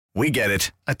We get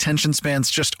it. Attention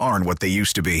spans just aren't what they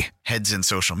used to be. Heads in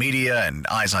social media and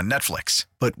eyes on Netflix.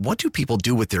 But what do people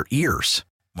do with their ears?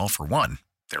 Well, for one,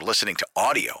 they're listening to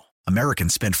audio.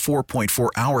 Americans spend 4.4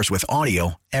 hours with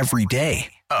audio every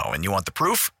day. Oh, and you want the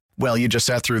proof? Well, you just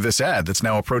sat through this ad that's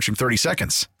now approaching 30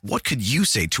 seconds. What could you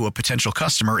say to a potential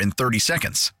customer in 30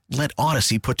 seconds? Let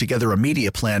Odyssey put together a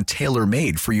media plan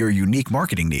tailor-made for your unique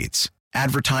marketing needs.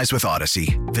 Advertise with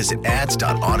Odyssey. Visit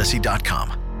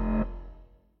ads.odyssey.com.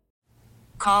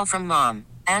 Call from mom.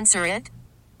 Answer it.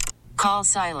 Call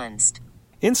silenced.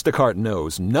 Instacart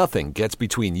knows nothing gets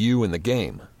between you and the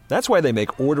game. That's why they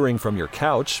make ordering from your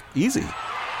couch easy.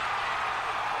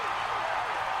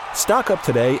 Stock up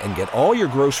today and get all your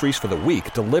groceries for the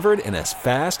week delivered in as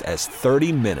fast as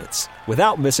 30 minutes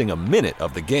without missing a minute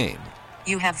of the game.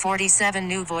 You have 47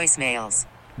 new voicemails.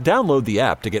 Download the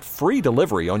app to get free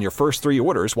delivery on your first 3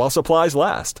 orders while supplies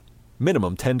last.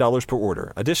 Minimum $10 per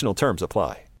order. Additional terms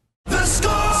apply. The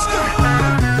Score!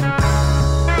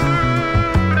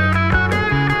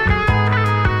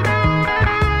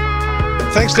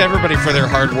 Thanks to everybody for their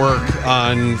hard work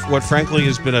on what frankly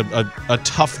has been a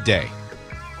tough day.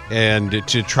 And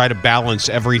to try to balance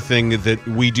everything that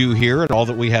we do here and all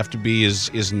that we have to be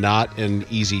is not an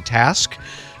easy task.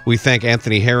 We thank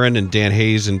Anthony Herron and Dan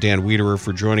Hayes and Dan Wiederer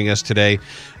for joining us today.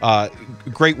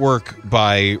 Great work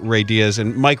by Ray Diaz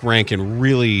and Mike Rankin,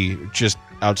 really just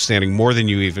outstanding, more than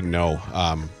you even know,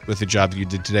 with the job that you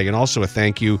did today. And also a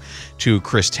thank you to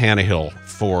Chris Tannehill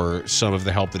for some of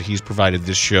the help that he's provided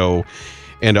this show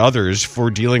and others for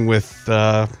dealing with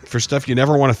for stuff you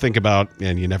never want to think about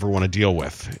and you never want to deal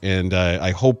with. And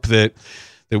I hope that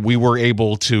we were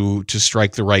able to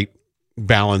strike the right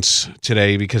balance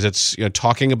today, because it's, you know,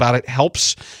 talking about it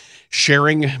helps,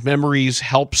 sharing memories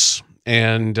helps,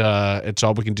 and it's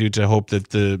all we can do to hope that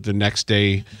the next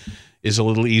day is a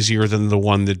little easier than the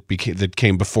one that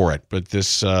came before it. But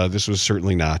this was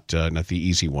certainly not the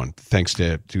easy one. Thanks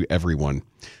to everyone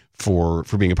for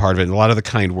being a part of it, and a lot of the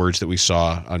kind words that we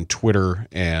saw on Twitter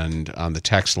and on the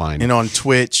text line and on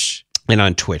Twitch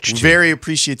too. Very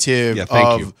appreciative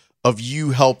of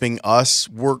you helping us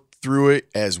work through it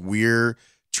as we're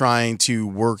trying to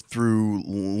work through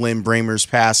Lynn Bramer's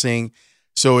passing.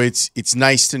 So it's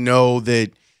nice to know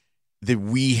that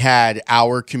we had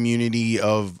our community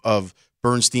of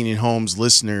Bernstein and Holmes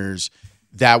listeners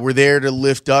that were there to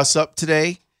lift us up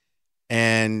today.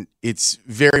 And it's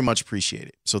very much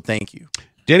appreciated. So thank you.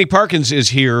 Danny Parkins is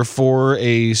here for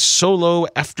a solo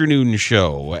afternoon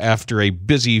show after a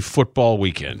busy football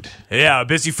weekend. Yeah,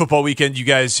 busy football weekend. You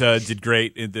guys did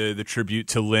great in the tribute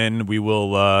to Lynn. We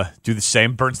will do the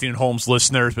same. Bernstein and Holmes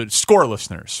listeners, but Score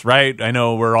listeners, right? I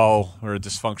know we're a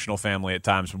dysfunctional family at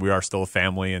times, but we are still a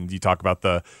family. And you talk about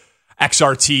the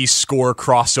XRT Score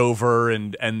crossover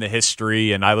and the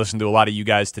history. And I listened to a lot of you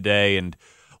guys today and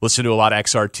listened to a lot of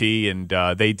XRT,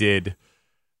 and they did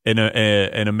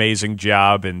an amazing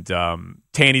job. And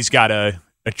Tanny's got a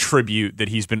tribute that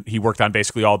he worked on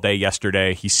basically all day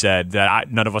yesterday. He said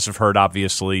that none of us have heard,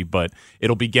 obviously, but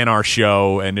it'll begin our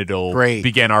show and it'll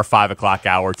begin our 5 o'clock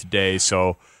hour today.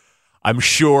 So I'm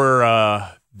sure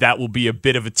that will be a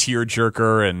bit of a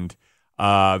tearjerker. And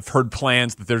I've heard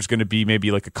plans that there's going to be maybe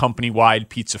like a company-wide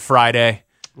Pizza Friday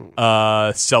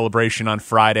celebration on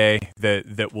Friday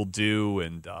that we'll do.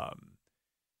 And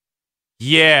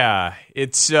yeah,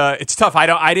 it's tough.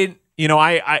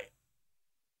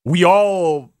 We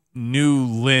all knew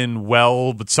Lynn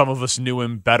well, but some of us knew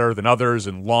him better than others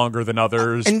and longer than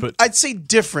others. But I'd say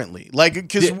differently, like,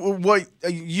 because what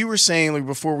you were saying, like,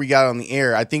 before we got on the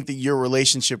air, I think that your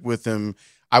relationship with him,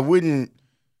 I don't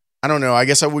know, I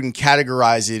guess I wouldn't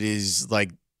categorize it as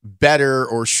like better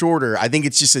or shorter. I think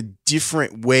it's just a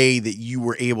different way that you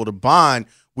were able to bond,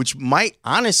 which might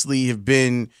honestly have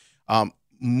been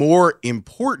more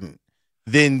important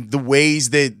than the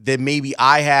ways that maybe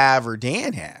I have or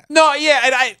Dan have. No, yeah,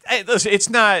 and I listen, it's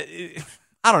not.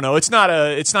 I don't know. It's not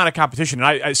a competition.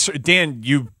 And Dan,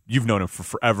 you've known him for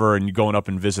forever, and you're going up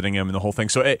and visiting him and the whole thing.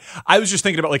 So I was just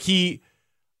thinking about, like, he.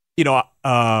 I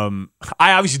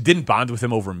obviously didn't bond with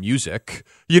him over music.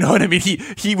 You know what I mean?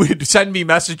 He would send me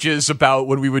messages about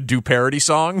when we would do parody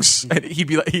songs, and he'd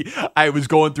be like, I was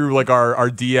going through like our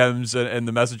DMs and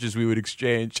the messages we would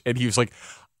exchange, and he was like,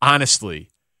 honestly,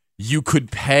 you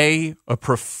could pay a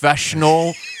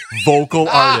professional vocal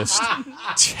artist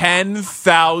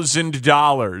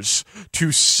 $10,000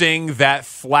 to sing that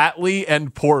flatly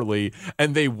and poorly,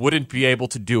 and they wouldn't be able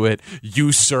to do it.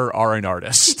 You, sir, are an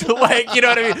artist. Like, you know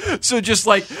what I mean? So just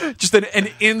an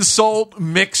insult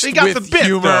mixed He got with the bit,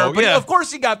 humor. though, But yeah. of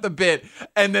course he got the bit.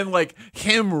 And then like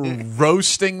him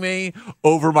roasting me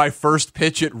over my first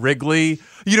pitch at Wrigley.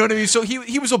 You know what I mean? So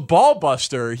he was a ball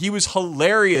buster. He was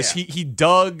hilarious. Yeah. He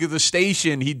dug the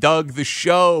station. He dug the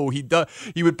show.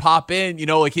 He would pop in. You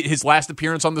know, like his last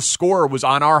appearance on The Score was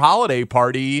on our holiday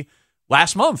party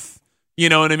last month. You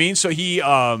know what I mean? So he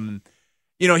was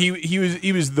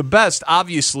the best,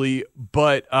 obviously,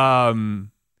 but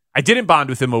I didn't bond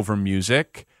with him over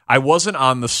music. I wasn't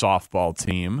on the softball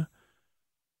team,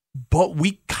 but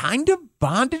we kind of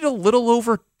bonded a little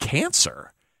over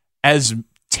cancer. As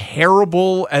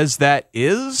terrible as that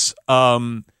is,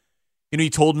 he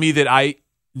told me that I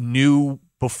knew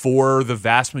before the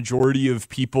vast majority of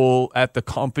people at the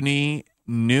company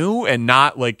knew, and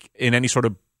not like in any sort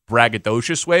of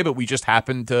braggadocious way, but we just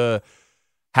happened to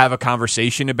have a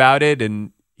conversation about it.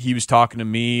 And he was talking to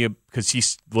me because he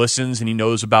listens and he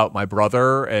knows about my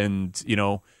brother, and, you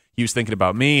know, he was thinking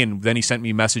about me. And then he sent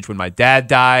me a message when my dad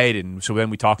died. And so then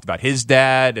we talked about his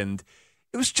dad, and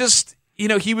it was just, you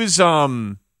know, he was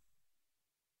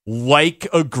like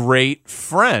a great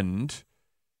friend.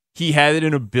 He had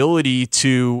an ability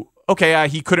to,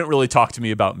 he couldn't really talk to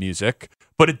me about music,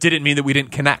 but it didn't mean that we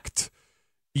didn't connect,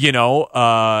 you know,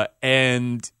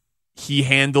 and he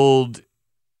handled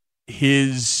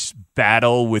his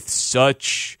battle with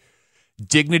such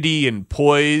dignity and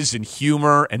poise and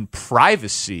humor and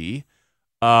privacy.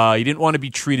 He didn't want to be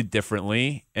treated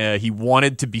differently. He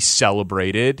wanted to be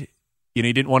celebrated. You know,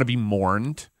 he didn't want to be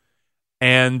mourned.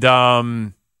 And,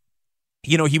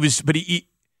 you know, he always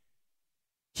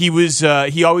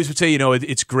would say, you know,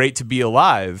 it's great to be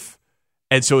alive.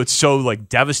 And so it's so like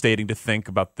devastating to think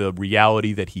about the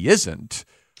reality that he isn't.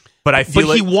 But I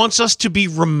feel he wants us to be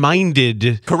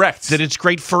reminded, correct, that it's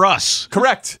great for us.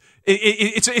 Correct.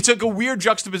 It's like a weird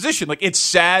juxtaposition. Like, it's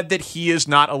sad that he is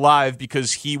not alive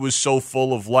because he was so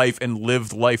full of life and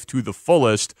lived life to the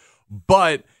fullest.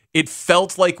 But it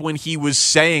felt like when he was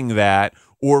saying that,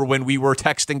 or when we were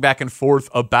texting back and forth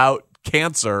about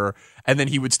cancer, and then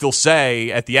he would still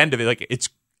say at the end of it, like, it's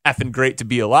effing great to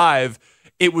be alive.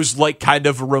 It was like kind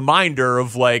of a reminder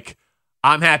of like,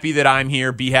 I'm happy that I'm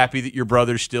here. Be happy that your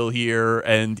brother's still here.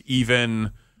 And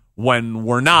even when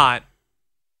we're not,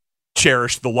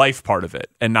 cherish the life part of it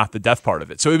and not the death part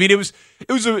of it. So I mean,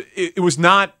 it was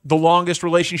not the longest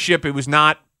relationship. It was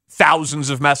not thousands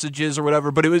of messages or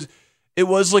whatever, but it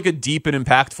was like a deep and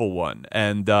impactful one.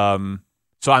 And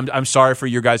so I'm sorry for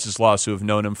your guys' loss who have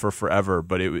known him for forever.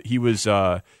 But he was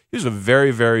a very,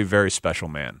 very, very special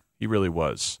man. He really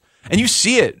was. And you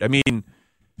see it. I mean,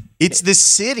 it's the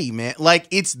city, man. Like,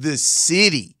 it's the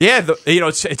city. Yeah,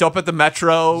 it's up at the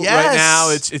Metro right now.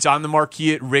 It's on the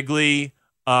marquee at Wrigley.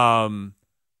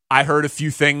 I heard a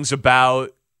few things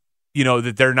about, you know,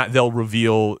 that they'll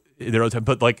reveal their own time,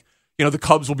 but like, you know, the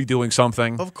Cubs will be doing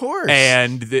something, of course,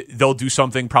 and they'll do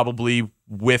something probably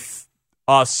with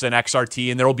us and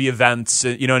XRT, and there'll be events.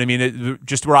 You know what I mean?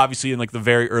 We're obviously in like the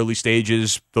very early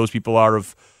stages. Those people are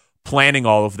of planning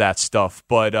all of that stuff,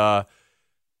 but I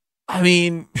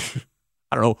mean,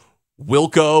 I don't know,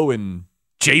 Wilco and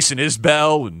Jason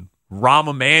Isbell and Rahm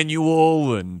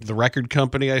Emanuel and the record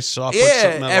company I saw put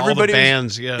something on all the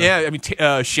bands. I mean,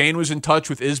 Shane was in touch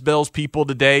with Isbell's people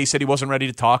today. He said he wasn't ready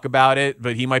to talk about it,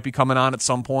 but he might be coming on at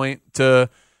some point to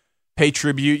pay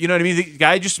tribute. You know what I mean? The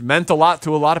guy just meant a lot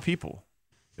to a lot of people.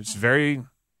 It's very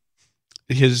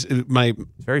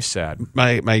very sad.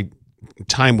 My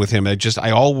time with him,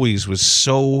 I always was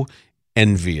so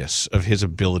envious of his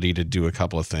ability to do a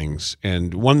couple of things,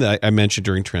 and one that I mentioned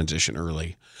during transition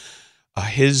early.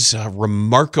 His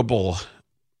remarkable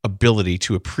ability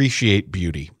to appreciate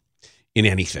beauty in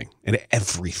anything and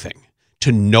everything,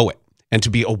 to know it and to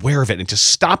be aware of it and to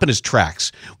stop in his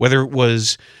tracks, whether it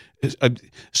was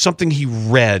something he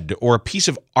read or a piece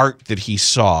of art that he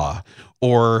saw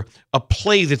or a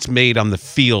play that's made on the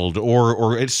field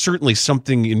or it's certainly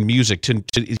something in music.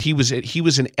 He was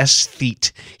an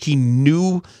aesthete. He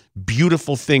knew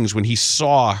beautiful things when he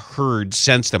saw, heard,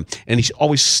 sensed them, and he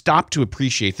always stopped to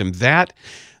appreciate them. That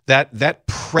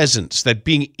presence, that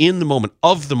being in the moment,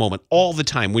 of the moment, all the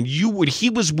time. When he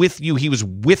was with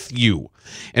you,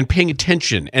 and paying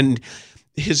attention, and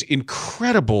his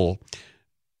incredible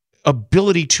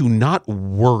ability to not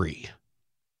worry.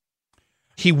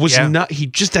 He was not. He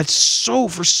just, that's so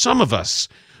for some of us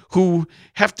who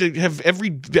have to have every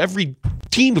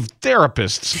team of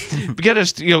therapists get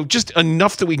us, you know, just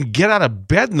enough that we can get out of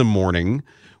bed in the morning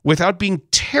without being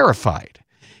terrified.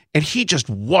 and he just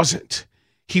wasn't.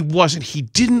 He wasn't. He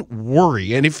didn't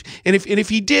worry. And if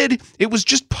he did, it was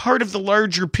just part of the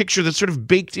larger picture that's sort of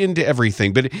baked into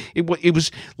everything. But it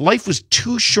was life was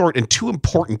too short and too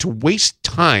important to waste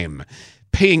time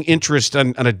paying interest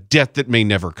on a debt that may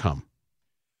never come.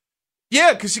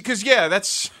 Yeah, because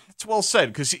that's well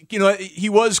said. Because he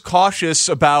was cautious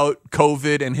about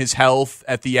COVID and his health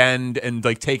at the end, and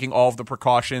like taking all of the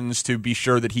precautions to be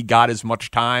sure that he got as much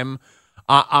time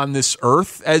on this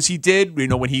earth as he did.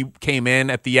 When he came in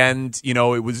at the end, it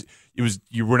was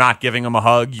you were not giving him a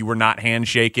hug, you were not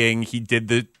handshaking. He did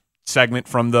the segment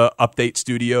from the update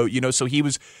studio, so he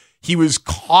was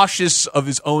cautious of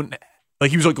his own,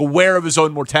 like he was like aware of his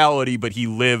own mortality, but he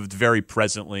lived very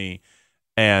presently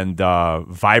and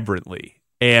vibrantly.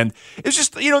 And it's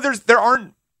just there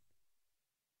aren't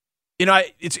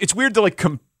it's weird to like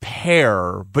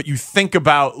compare, but you think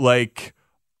about like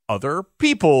other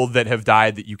people that have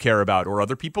died that you care about, or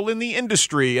other people in the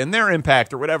industry and their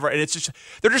impact or whatever. And it's just,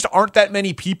 there just aren't that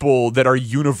many people that are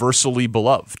universally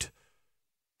beloved.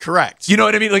 Correct. You know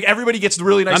what I mean? Like everybody gets the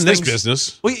really nice on things. This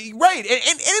business. Well, right.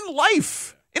 And in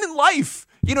life,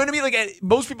 you know what I mean? Like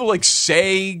most people like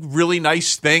say really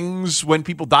nice things when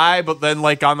people die, but then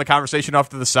like on the conversation off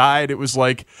to the side, it was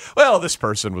like, well, this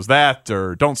person was that,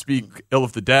 or don't speak ill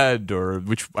of the dead, or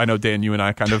which I know, Dan, you and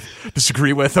I kind of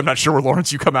disagree with. I'm not sure where,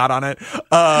 Lawrence, you come out on it.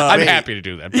 I'm happy to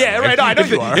do that. Yeah, right. No, I know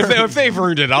you are. If they've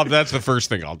earned it, that's the first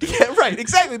thing I'll do. Yeah, right.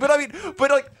 Exactly. But I mean,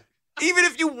 like, even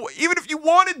if you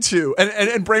wanted to,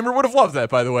 and Bramer would have loved that,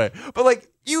 by the way, but like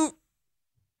you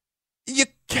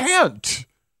can't.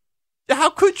 How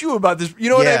could you about this? You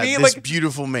know what I mean? This like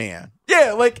beautiful man.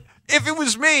 Yeah, like if it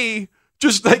was me,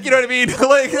 just like, you know what I mean?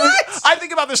 Like I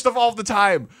think about this stuff all the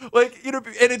time. Like,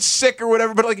 and it's sick or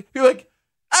whatever, but like you're like,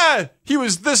 he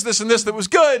was this, and this that was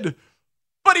good,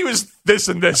 but he was this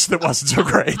and this that wasn't so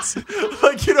great.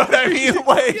 Like, you know what I mean?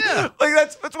 Like, like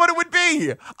that's what it would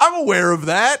be. I'm aware of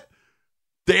that.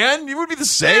 Dan, you would be the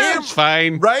same. Yeah, it's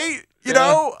fine. Right? You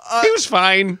know? He was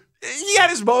fine. He had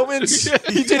his moments.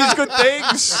 He did his good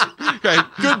things.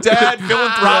 Good dad,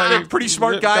 philanthropic, pretty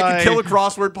smart guy, could kill a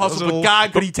crossword puzzle, but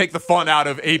God, could he take the fun out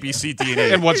of A, B, C, D, and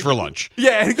E. And what's for lunch?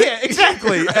 Yeah,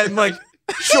 exactly. And like,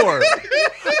 sure.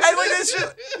 And like, this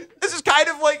is kind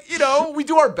of like, we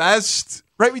do our best,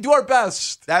 right? We do our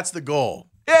best. That's the goal.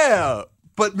 Yeah.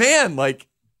 But man, like,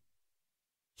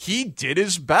 he did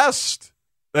his best.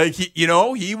 Like,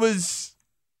 he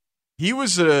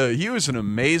was an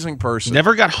amazing person.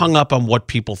 Never got hung up on what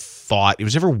people thought. He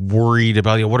was never worried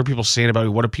about, what are people saying about me?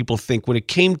 What do people think? When it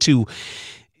came to,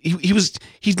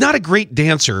 he's not a great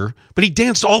dancer, but he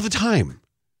danced all the time.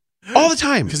 All the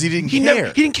time. Because he didn't care.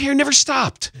 He didn't care, never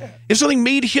stopped. If something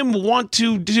made him want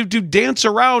to dance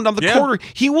around on the corner,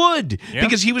 he would. Yeah.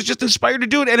 Because he was just inspired to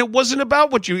do it. And it wasn't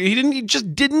about he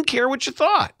just didn't care what you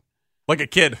thought. Like a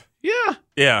kid. Yeah.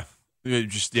 Yeah.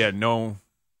 Just, no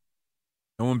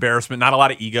embarrassment, not a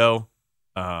lot of ego.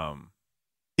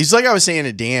 It's like I was saying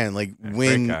to Dan, like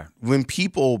when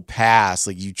people pass,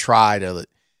 like you try to,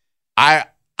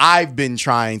 I've been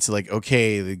trying to like,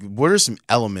 okay, like, what are some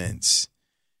elements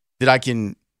that I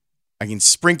can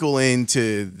sprinkle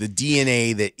into the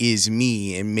DNA that is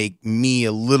me and make me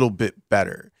a little bit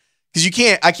better? Because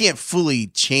I can't fully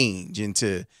change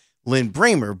into Lynn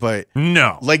Bramer, but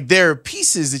no, like there are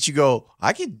pieces that you go,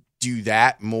 I could do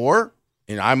that more.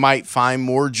 And I might find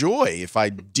more joy if I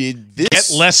did this. Get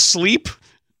less sleep?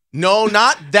 No,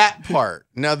 not that part.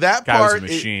 Now that part, was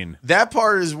a machine. That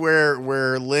part is where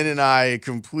Lynn and I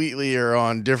completely are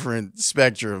on different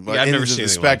spectrum. Yeah, I've never seen the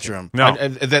spectrum. Like no,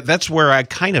 that's where I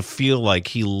kind of feel like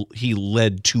he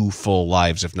led 2 full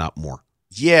lives, if not more.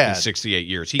 Yeah, in 68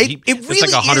 years. It it's really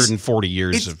like 140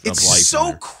 years of life. It's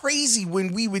so crazy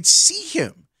when we would see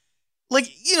him.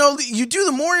 Like, you do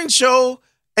the morning show,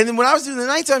 and then when I was doing the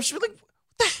nighttime, she was like, "What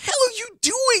the hell are you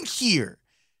doing here?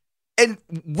 And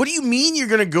what do you mean you're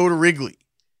going to go to Wrigley?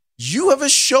 You have a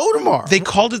show tomorrow." They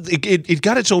called it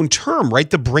got its own term, right?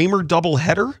 The Bramer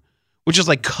doubleheader, which is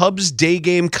like Cubs day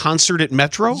game concert at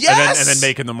Metro. Yes! And then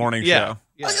making the morning show.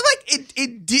 Yeah. Like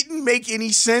it didn't make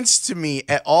any sense to me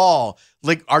at all.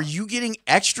 Like, are you getting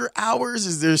extra hours?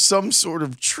 Is there some sort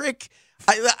of trick?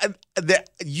 Is there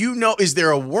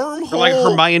a wormhole? Or like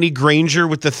Hermione Granger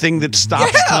with the thing that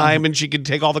stops time and she can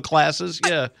take all the classes.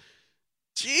 Yeah.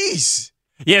 Jeez.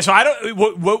 Yeah. So I don't.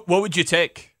 What would you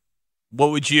take? What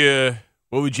would you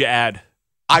add?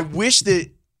 I wish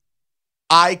that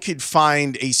I could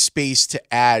find a space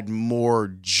to add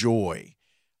more joy.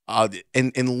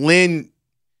 And Lynn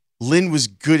was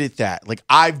good at that. Like,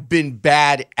 I've been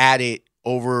bad at it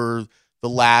over the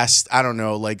last, I don't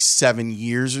know, like 7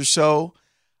 years or so.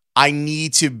 I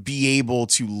need to be able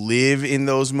to live in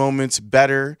those moments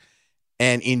better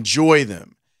and enjoy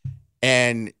them.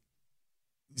 And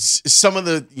some of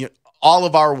the, all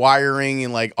of our wiring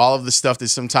and like all of the stuff that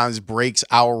sometimes breaks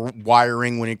our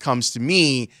wiring when it comes to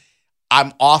me,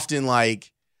 I'm often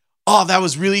like, oh, that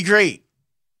was really great.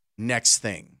 Next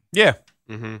thing. Yeah.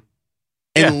 Mm-hmm.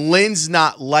 And Lynn's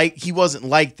he wasn't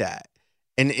like that.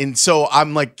 And so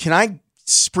I'm like, can I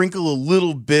sprinkle a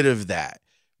little bit of that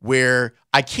where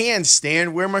I can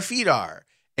stand where my feet are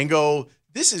and go,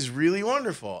 this is really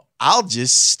wonderful. I'll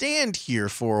just stand here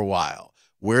for a while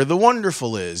where the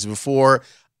wonderful is before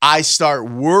I start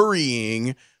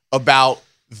worrying about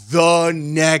the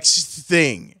next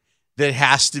thing that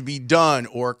has to be done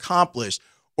or accomplished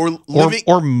or living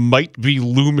or might be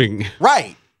looming.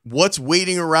 Right. What's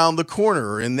waiting around the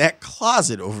corner or in that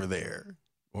closet over there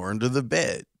or under the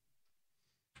bed.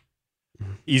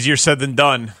 Easier said than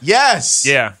done. Yes.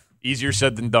 Yeah. Easier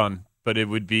said than done. But it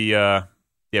would be,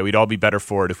 we'd all be better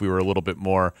for it if we were a little bit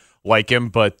more like him.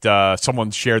 But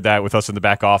someone shared that with us in the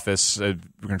back office. We're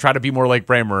going to try to be more like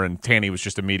Bramer. And Tanny was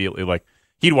just immediately like,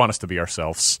 he'd want us to be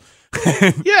ourselves.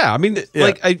 Yeah. I mean,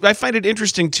 like, I find it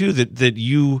interesting, too, that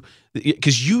you,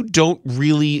 because you don't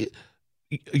really,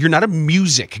 you're not a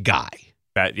music guy.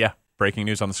 Breaking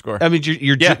news on the score. I mean,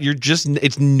 you're just,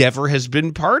 it's never has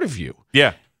been part of you.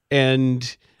 Yeah.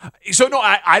 And so no,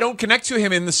 I don't connect to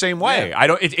him in the same way. Yeah. I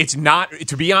don't. It's not.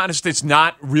 To be honest, it's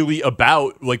not really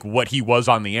about like what he was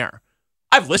on the air.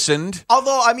 I've listened.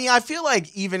 Although, I mean, I feel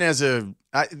like even as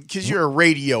because you're a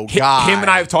radio guy, him and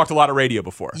I have talked a lot of radio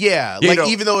before. Yeah, like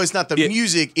even though it's not the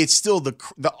music, it's still the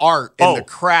art and the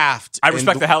craft. I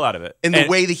respect the hell out of it and the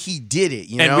way that he did it.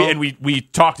 You know, and we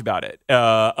talked about it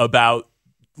about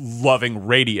loving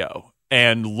radio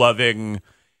and loving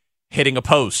hitting a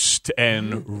post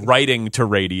and writing to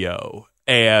radio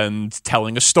and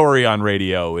telling a story on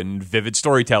radio and vivid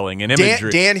storytelling and imagery.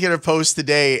 Dan hit a post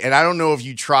today, and I don't know if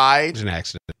you tried. It was an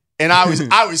accident. And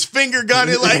I was finger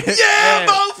gunning like, yeah,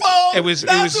 mofo.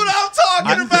 That's what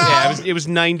I'm talking about. Yeah, it was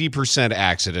 90%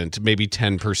 accident, maybe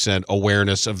 10%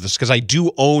 awareness of this, because I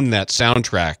do own that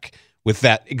soundtrack with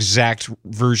that exact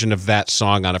version of that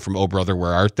song on it from Oh Brother,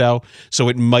 Where Art Thou? So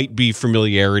it might be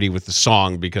familiarity with the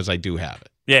song because I do have it.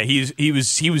 Yeah, he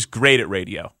was great at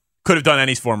radio. Could have done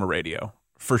any form of radio,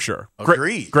 for sure.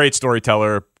 Agreed. Great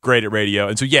storyteller, great at radio.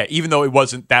 And so, yeah, even though it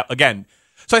wasn't that, again,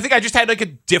 so I think I just had like a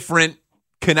different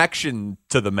connection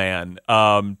to the man.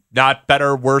 Not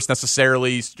better, worse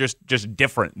necessarily, just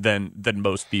different than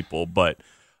most people, but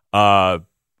a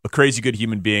crazy good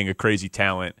human being, a crazy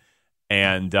talent.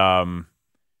 And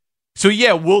so,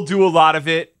 yeah, we'll do a lot of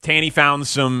it. Tanny found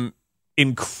some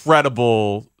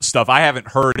incredible stuff. I haven't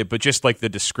heard it, but just like the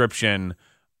description,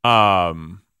 we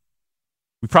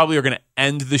probably are going to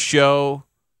end the show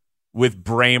with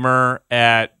Bramer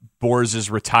at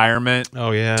Bors's retirement.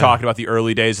 Oh, yeah. Talking about the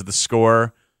early days of the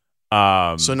score.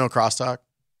 So no crosstalk?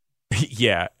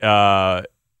 Yeah.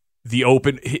 The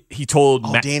open, he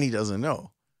told... Danny doesn't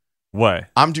know. What?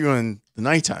 I'm doing the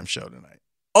nighttime show tonight.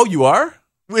 Oh, you are?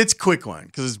 It's a quick one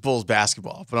because it's Bulls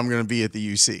basketball, but I'm going to be at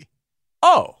the UC.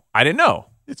 Oh, I didn't know.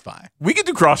 It's fine. We could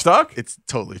do crosstalk. It's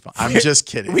totally fine. I'm just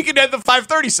kidding. We could end the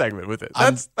 5:30 segment with it.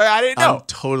 I didn't know. I'm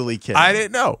totally kidding. I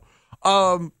didn't know.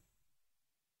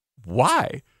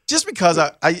 Why? Just because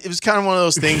it was kind of one of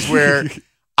those things where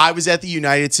I was at the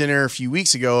United Center a few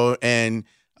weeks ago and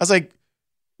I was like,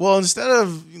 well, instead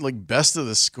of like best of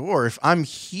the score, if I'm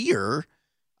here,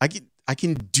 I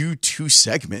can do 2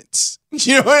 segments.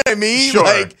 You know what I mean?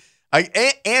 Sure.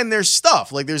 And there's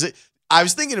stuff like I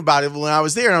was thinking about it when I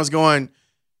was there and I was going,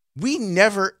 we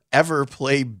never ever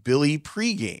play Billy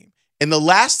pregame. And the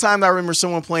last time I remember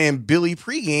someone playing Billy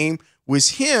pregame was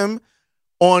him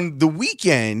on the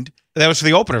weekend. That was for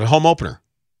the opener, the home opener.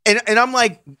 And I'm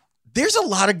like, there's a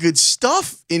lot of good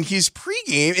stuff in his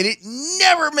pregame and it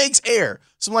never makes air.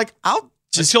 So I'm like,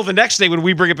 until the next day when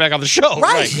we bring it back on the show.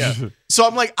 Right. Yeah. So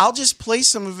I'm like, I'll just play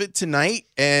some of it tonight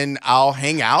and I'll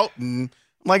hang out. And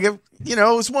I'm like,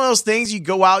 it's one of those things. You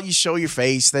go out, you show your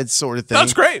face, that sort of thing.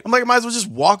 That's great. I'm like, I might as well just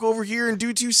walk over here and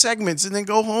do 2 segments and then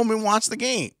go home and watch the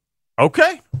game.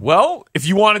 Okay. Well, if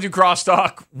you want to do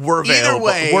crosstalk, we're available. Either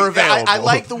way, we're available. I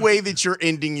like the way that you're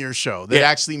ending your show. That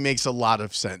actually makes a lot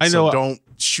of sense. I know. So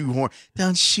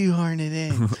don't shoehorn it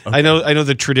in. Okay. I know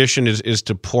the tradition is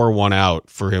to pour one out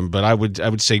for him, but I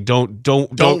would say don't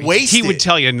waste it. He would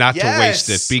tell you not to waste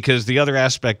it because the other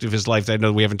aspect of his life that I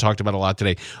know we haven't talked about a lot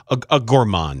today, a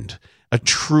gourmand, a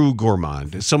true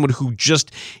gourmand, someone who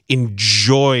just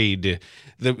enjoyed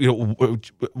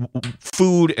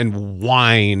food and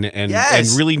wine and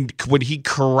really when he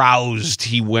caroused,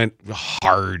 he went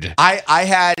hard. I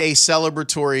had a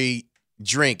celebratory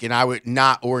drink, and I would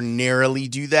not ordinarily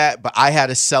do that, but I had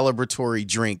a celebratory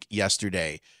drink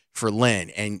yesterday for Lynn,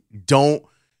 and don't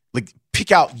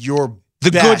pick out your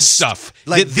the best. Good stuff.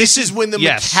 This is when the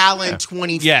Macallan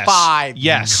 25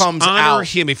 comes Honor out.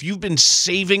 him. If you've been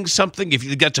saving something,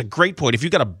 that's a great point. If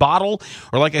you've got a bottle,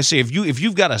 or like I say, if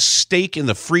you've got a steak in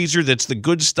the freezer that's the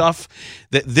good stuff,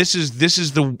 this is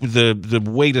the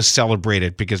way to celebrate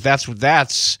it, because that's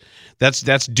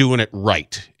doing it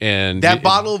right. And that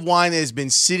bottle of wine that has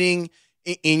been sitting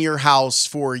in your house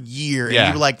for a year, and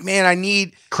you're like, man, I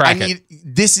need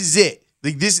this is it.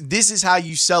 This is how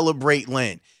you celebrate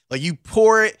Lynn. You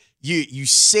pour it, you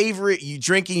savor it, you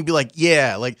drink it, and you be like,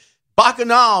 yeah,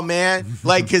 Bacchanal, man.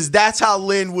 Because that's how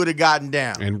Lynn would have gotten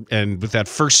down. And with that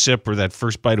first sip or that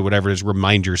first bite or whatever it is,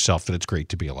 remind yourself that it's great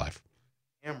to be alive.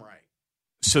 Damn right.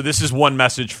 So this is one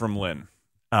message from Lynn.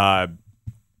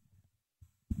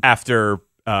 After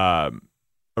around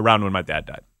when my dad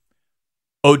died.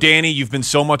 Oh, Danny, you've been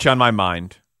so much on my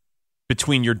mind.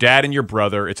 Between your dad and your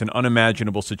brother, it's an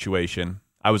unimaginable situation.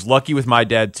 I was lucky with my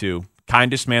dad, too.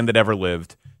 Kindest man that ever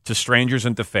lived, to strangers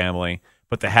and to family.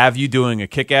 But to have you doing a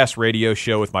kick-ass radio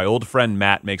show with my old friend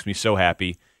Matt makes me so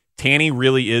happy. Tanny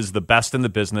really is the best in the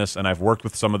business, and I've worked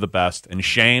with some of the best. And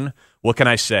Shane, what can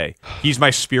I say? He's my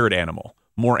spirit animal.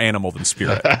 More animal than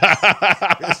spirit.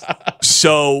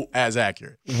 So as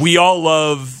accurate. We all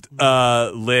loved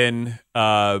Lynn.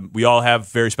 We all have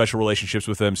very special relationships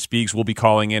with him. Speaks will be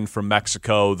calling in from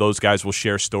Mexico. Those guys will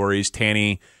share stories.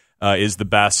 Tanny is the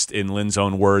best, in Lynn's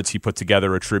own words. He put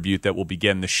together a tribute that will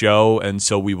begin the show, and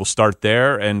so we will start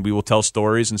there, and we will tell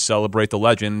stories and celebrate the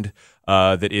legend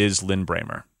that is Lynn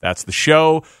Bramer. That's the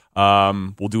show.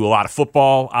 We'll do a lot of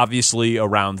football, obviously,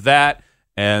 around that,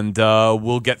 and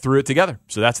we'll get through it together.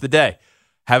 So that's the day.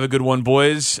 Have a good one,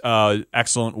 boys.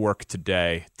 Excellent work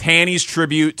today. Tanny's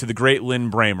tribute to the great Lynn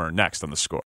Bramer, next on The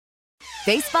Score.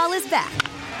 Baseball is back,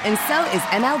 and so is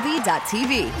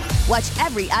MLB.tv. Watch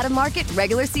every out-of-market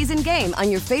regular season game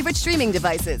on your favorite streaming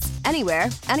devices, anywhere,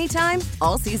 anytime,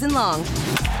 all season long.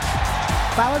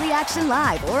 Follow the action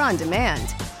live or on demand.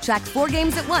 Track 4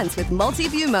 games at once with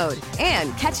multi-view mode,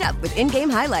 and catch up with in-game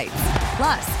highlights.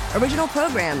 Plus, original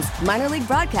programs, minor league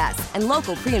broadcasts, and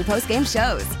local pre- and post-game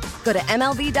shows. Go to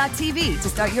MLB.tv to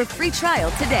start your free trial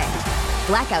today.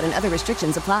 Blackout and other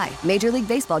restrictions apply. Major League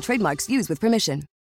Baseball trademarks used with permission.